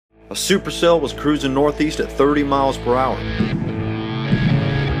A supercell was cruising northeast at 30 miles per hour.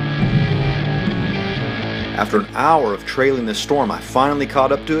 After an hour of trailing this storm, I finally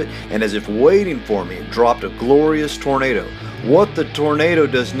caught up to it, and as if waiting for me, it dropped a glorious tornado. What the tornado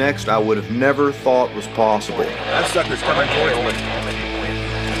does next, I would have never thought was possible. That sucker's coming towards me.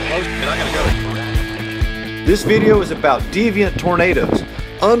 And I gotta go. This video is about deviant tornadoes,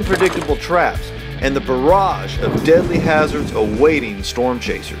 unpredictable traps, and the barrage of deadly hazards awaiting storm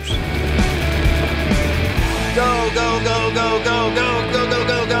chasers. Go, go, go, go, go, go, go, go,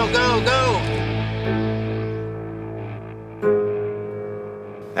 go, go, go, go!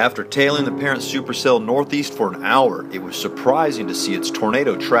 After tailing the parent supercell northeast for an hour, it was surprising to see its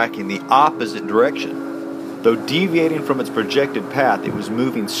tornado tracking the opposite direction. Though deviating from its projected path, it was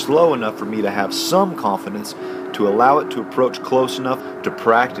moving slow enough for me to have some confidence to allow it to approach close enough to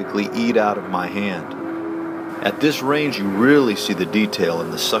practically eat out of my hand. At this range, you really see the detail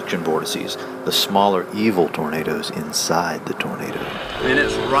in the suction vortices, the smaller evil tornadoes inside the tornado. And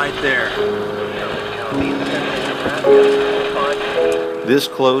it's right there. This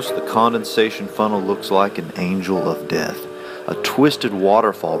close, the condensation funnel looks like an angel of death, a twisted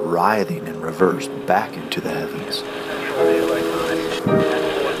waterfall writhing in reverse back into the heavens.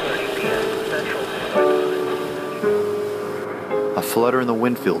 A flutter in the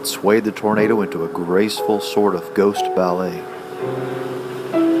windfield swayed the tornado into a graceful sort of ghost ballet.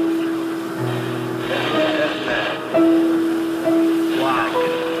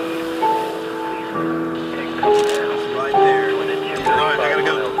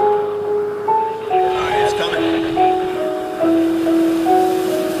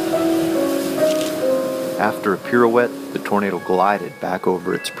 After a pirouette, the tornado glided back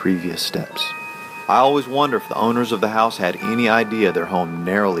over its previous steps. I always wonder if the owners of the house had any idea their home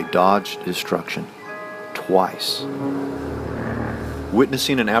narrowly dodged destruction. Twice.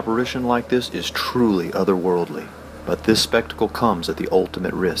 Witnessing an apparition like this is truly otherworldly, but this spectacle comes at the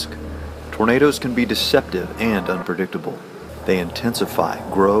ultimate risk. Tornadoes can be deceptive and unpredictable. They intensify,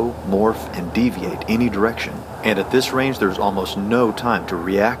 grow, morph, and deviate any direction. And at this range, there's almost no time to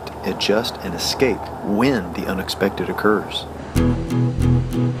react, adjust, and escape when the unexpected occurs.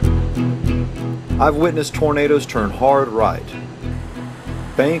 I've witnessed tornadoes turn hard right,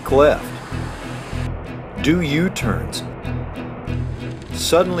 bank left, do U-turns,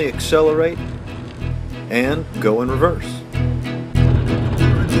 suddenly accelerate, and go in reverse.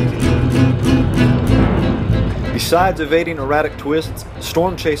 Besides evading erratic twists,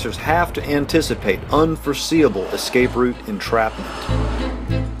 storm chasers have to anticipate unforeseeable escape route entrapment.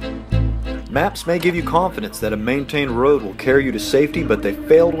 Maps may give you confidence that a maintained road will carry you to safety, but they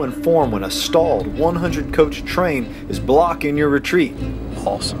fail to inform when a stalled 100-coach train is blocking your retreat.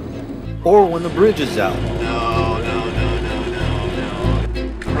 Awesome. Or when the bridge is out. No.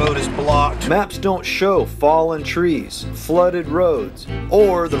 The road is blocked. Maps don't show fallen trees, flooded roads,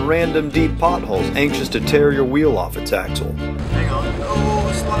 or the random deep potholes anxious to tear your wheel off its axle. Hang on. Oh,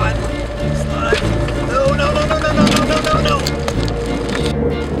 slide. No.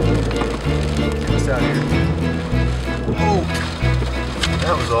 What's out here? Oh,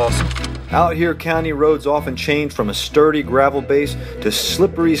 that was awesome. Out here, county roads often change from a sturdy gravel base to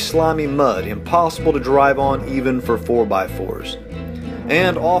slippery, slimy mud, impossible to drive on even for 4x4s.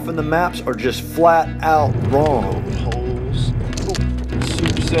 And often the maps are just flat out wrong. Holes.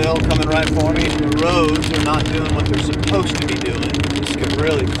 Supercell coming right for me. The roads are not doing what they're supposed to be doing. This could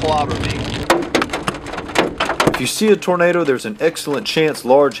really clobber me. If you see a tornado, there's an excellent chance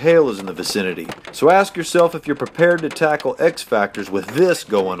large hail is in the vicinity. So ask yourself if you're prepared to tackle X factors with this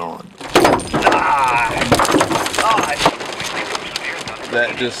going on.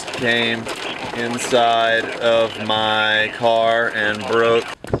 That just came inside of my car and broke.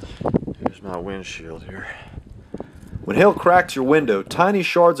 Here's my windshield here. When hail cracks your window, tiny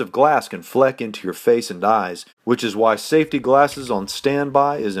shards of glass can fleck into your face and eyes, which is why safety glasses on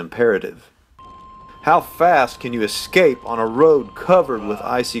standby is imperative. How fast can you escape on a road covered with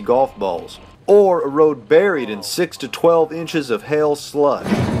icy golf balls, or a road buried in 6 to 12 inches of hail slush?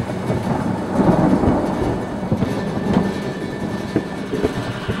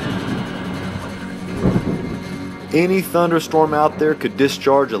 Any thunderstorm out there could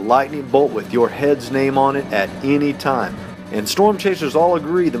discharge a lightning bolt with your head's name on it at any time. And storm chasers all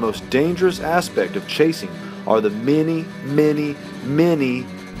agree the most dangerous aspect of chasing are the many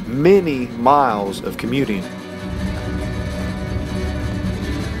miles of commuting.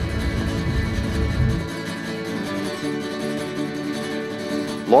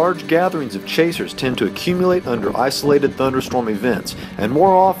 Large gatherings of chasers tend to accumulate under isolated thunderstorm events, and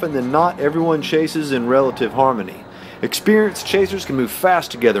more often than not, everyone chases in relative harmony. Experienced chasers can move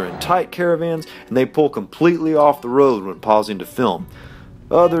fast together in tight caravans, and they pull completely off the road when pausing to film.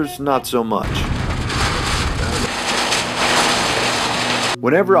 Others, not so much.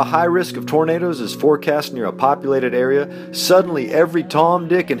 Whenever a high risk of tornadoes is forecast near a populated area, suddenly every Tom,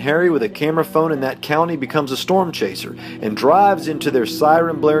 Dick, and Harry with a camera phone in that county becomes a storm chaser and drives into their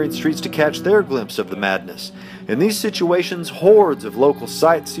siren-blaring streets to catch their glimpse of the madness. In these situations, hordes of local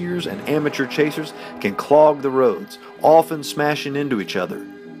sightseers and amateur chasers can clog the roads, often smashing into each other.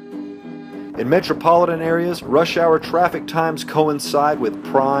 In metropolitan areas, rush hour traffic times coincide with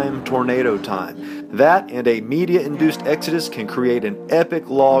prime tornado time. That and a media-induced exodus can create an epic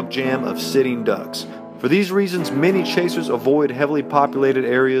logjam of sitting ducks. For these reasons, many chasers avoid heavily populated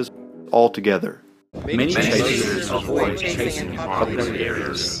areas altogether. Many chasers avoid chasing populated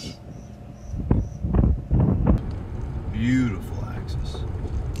areas. Beautiful axis.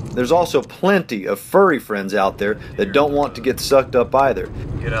 There's also plenty of furry friends out there that don't want to get sucked up either.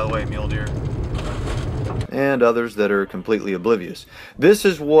 Get out of the way, mule deer. And others that are completely oblivious. This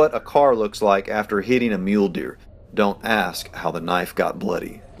is what a car looks like after hitting a mule deer. Don't ask how the knife got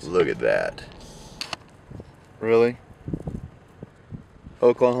bloody. Look at that. Really?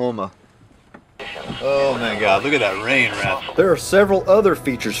 Oklahoma. Oh my God, look at that rain wrap. There are several other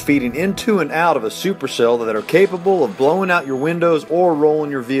features feeding into and out of a supercell that are capable of blowing out your windows or rolling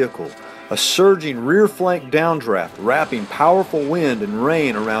your vehicle. A surging rear flank downdraft wrapping powerful wind and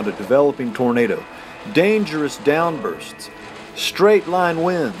rain around a developing tornado. Dangerous downbursts, straight line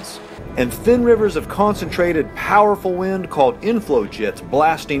winds, and thin rivers of concentrated, powerful wind called inflow jets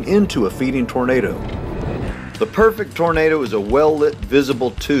blasting into a feeding tornado. The perfect tornado is a well-lit,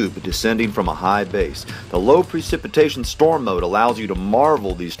 visible tube descending from a high base. The low precipitation storm mode allows you to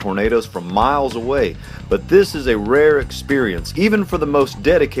marvel these tornadoes from miles away, but this is a rare experience, even for the most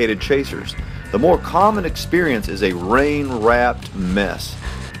dedicated chasers. The more common experience is a rain-wrapped mess.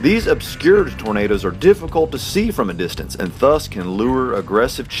 These obscured tornadoes are difficult to see from a distance and thus can lure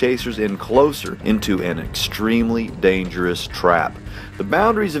aggressive chasers in closer into an extremely dangerous trap. The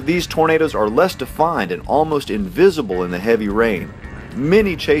boundaries of these tornadoes are less defined and almost invisible in the heavy rain.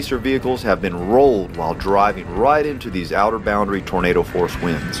 Many chaser vehicles have been rolled while driving right into these outer boundary tornado force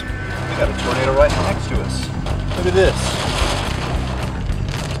winds. We got a tornado right next to us. Look at this.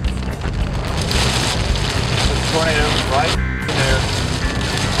 There's a tornado right there.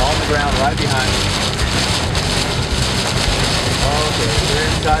 On the ground right behind me. Okay, we're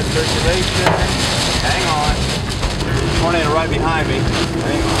inside circulation. Hang on. Tornado right behind me.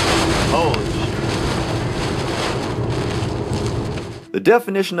 Hang on. Holy shit. The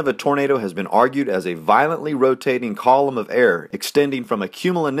definition of a tornado has been argued as a violently rotating column of air extending from a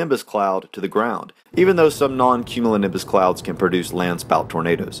cumulonimbus cloud to the ground, even though some non-cumulonimbus clouds can produce landspout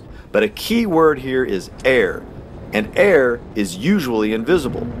tornadoes. But a key word here is air. And air is usually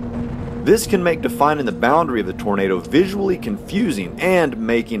invisible. This can make defining the boundary of the tornado visually confusing and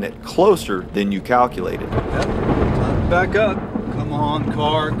making it closer than you calculated. Yep, time to back up. Come on,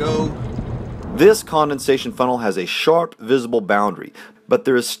 car, go. This condensation funnel has a sharp, visible boundary, but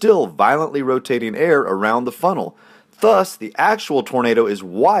there is still violently rotating air around the funnel. Thus, the actual tornado is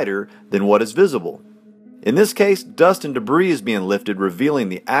wider than what is visible. In this case, dust and debris is being lifted, revealing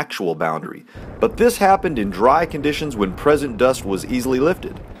the actual boundary. But this happened in dry conditions when present dust was easily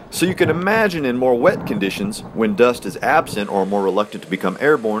lifted. So you can imagine in more wet conditions, when dust is absent or more reluctant to become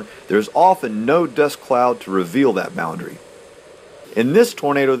airborne, there is often no dust cloud to reveal that boundary. In this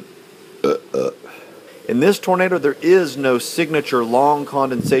tornado, there is no signature long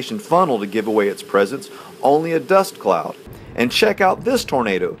condensation funnel to give away its presence, only a dust cloud. And check out this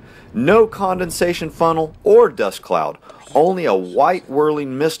tornado. No condensation funnel or dust cloud, only a white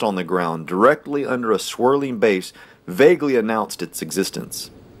whirling mist on the ground directly under a swirling base vaguely announced its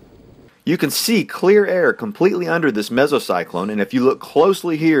existence. You can see clear air completely under this mesocyclone, and if you look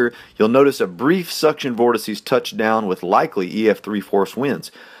closely here, you'll notice a brief suction vortices touch down with likely EF3 force winds.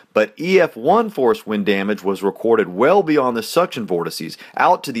 But EF1 force wind damage was recorded well beyond the suction vortices,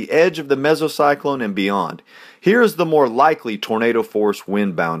 out to the edge of the mesocyclone and beyond. Here is the more likely tornado force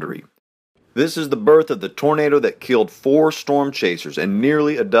wind boundary. This is the birth of the tornado that killed 4 storm chasers and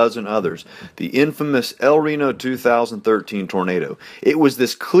nearly a dozen others, the infamous El Reno 2013 tornado. It was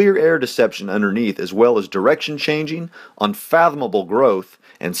this clear air deception underneath, as well as direction changing, unfathomable growth,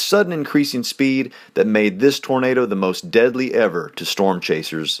 and sudden increasing speed that made this tornado the most deadly ever to storm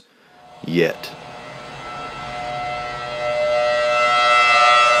chasers yet.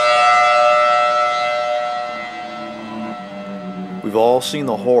 We've all seen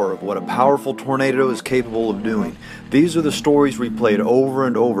the horror of what a powerful tornado is capable of doing. These are the stories replayed over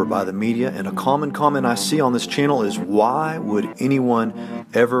and over by the media, and a common comment I see on this channel is, why would anyone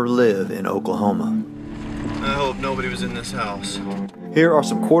ever live in Oklahoma? I hope nobody was in this house. Here are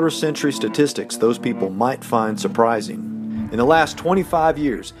some quarter-century statistics those people might find surprising. In the last 25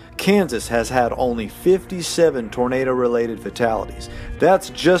 years, Kansas has had only 57 tornado-related fatalities. That's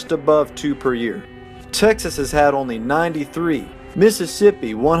just above 2 per year. Texas has had only 93,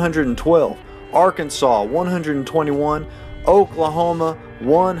 Mississippi 112, Arkansas 121, Oklahoma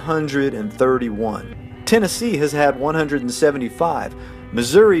 131. Tennessee has had 175,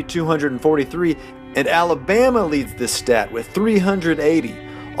 Missouri 243, and Alabama leads this stat with 380,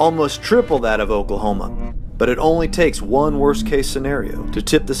 almost triple that of Oklahoma. But it only takes one worst-case scenario to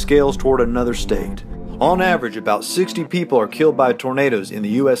tip the scales toward another state. On average, about 60 people are killed by tornadoes in the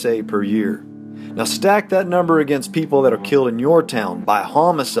USA per year. Now stack that number against people that are killed in your town by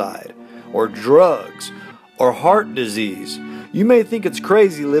homicide, or drugs, or heart disease. You may think it's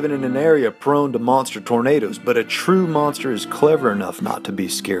crazy living in an area prone to monster tornadoes, but a true monster is clever enough not to be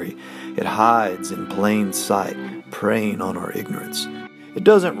scary. It hides in plain sight, preying on our ignorance. It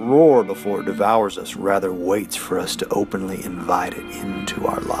doesn't roar before it devours us, rather waits for us to openly invite it into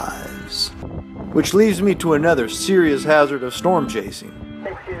our lives. Which leads me to another serious hazard of storm chasing.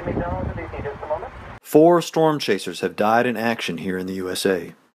 4 storm chasers have died in action here in the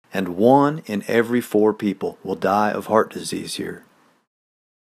USA, and 1 in every 4 people will die of heart disease here.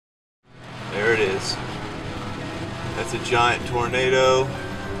 There it is. That's a giant tornado,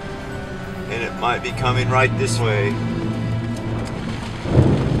 and it might be coming right this way.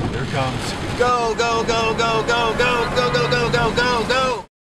 Here it comes. Go, go, go, go, go, go, go, go, go, go, go, go.